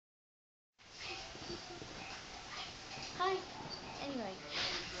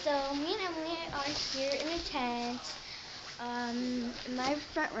in my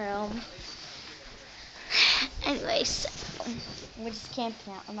front room. Anyway, so we're just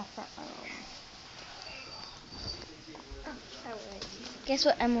camping out in my front room. Guess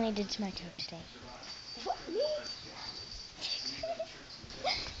what Emily did to my coat today? What, me?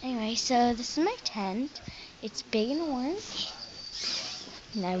 Anyway, so this is my tent. It's big and orange.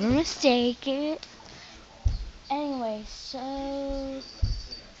 Never mistake it. Anyway, so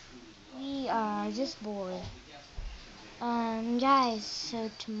we are just bored. Guys, so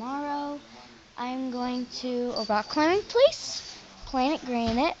tomorrow I'm going to a rock climbing place, Planet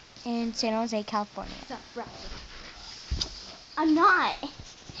Granet, in San Jose, California. Stop, right. I'm not.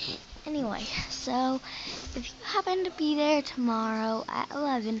 Anyway, so if you happen to be there tomorrow at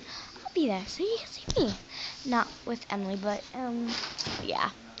 11, I'll be there. So you can see me. Not with Emily, but yeah.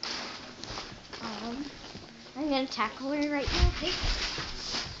 I'm gonna tackle her right now. Okay?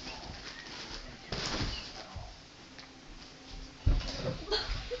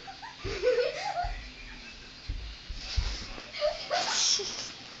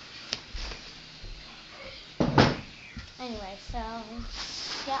 Anyway, so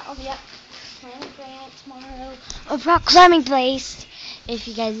yeah, I'll be up Planet Granet tomorrow. A rock climbing place. If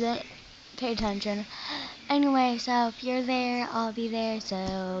you guys don't pay attention. Anyway, so if you're there, I'll be there.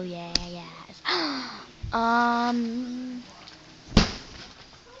 So yeah, yes.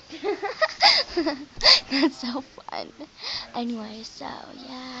 That's so fun. Anyway, so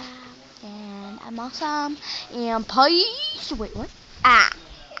yeah, and I'm awesome. And peace. Wait, what? Ah.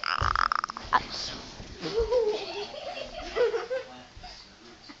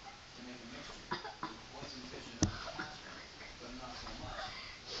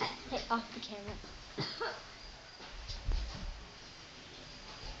 Hey, off the camera.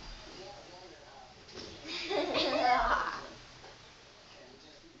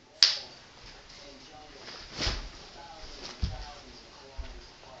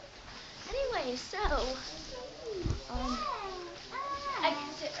 Anyway, so I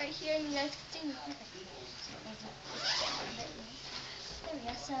can sit right here and you guys can see me. There we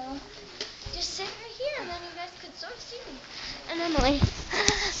go. So just sit right here and then you guys could sort of see me. And Emily.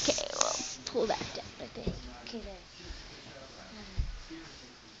 Okay, we'll pull that down like this. Okay, there.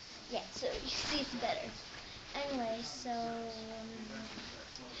 Yeah, so you see it's better. Anyway, so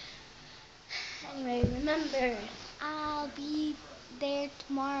anyway, remember, I'll be there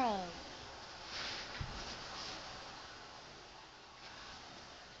tomorrow.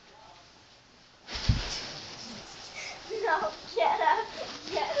 No, get up.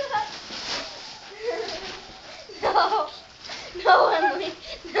 Get up. No. No, Emily.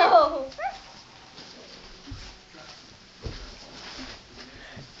 No.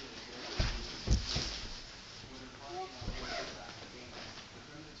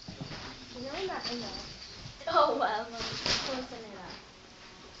 You know not enough. Oh, well, close enough.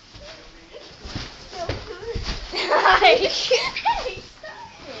 Hey, stop it.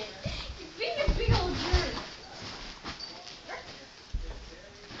 You're being a big old jerk.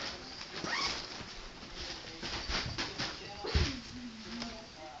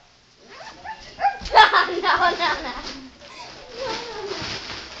 No. Oh, God.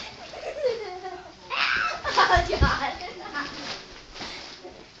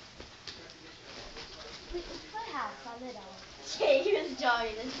 Wait, let's put a house on the dog. Okay, here's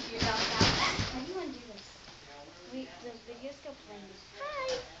Johnny. This is your dog now. How do you want to do this? Wait, the video's still playing. Hi.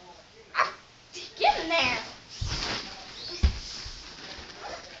 Get in there.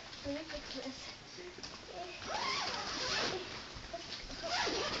 Let me fix this.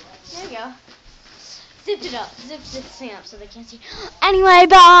 There we go. Zipped it up. Zipped this thing up so they can't see. Anyway,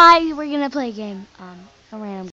 bye. We're gonna play a game. A random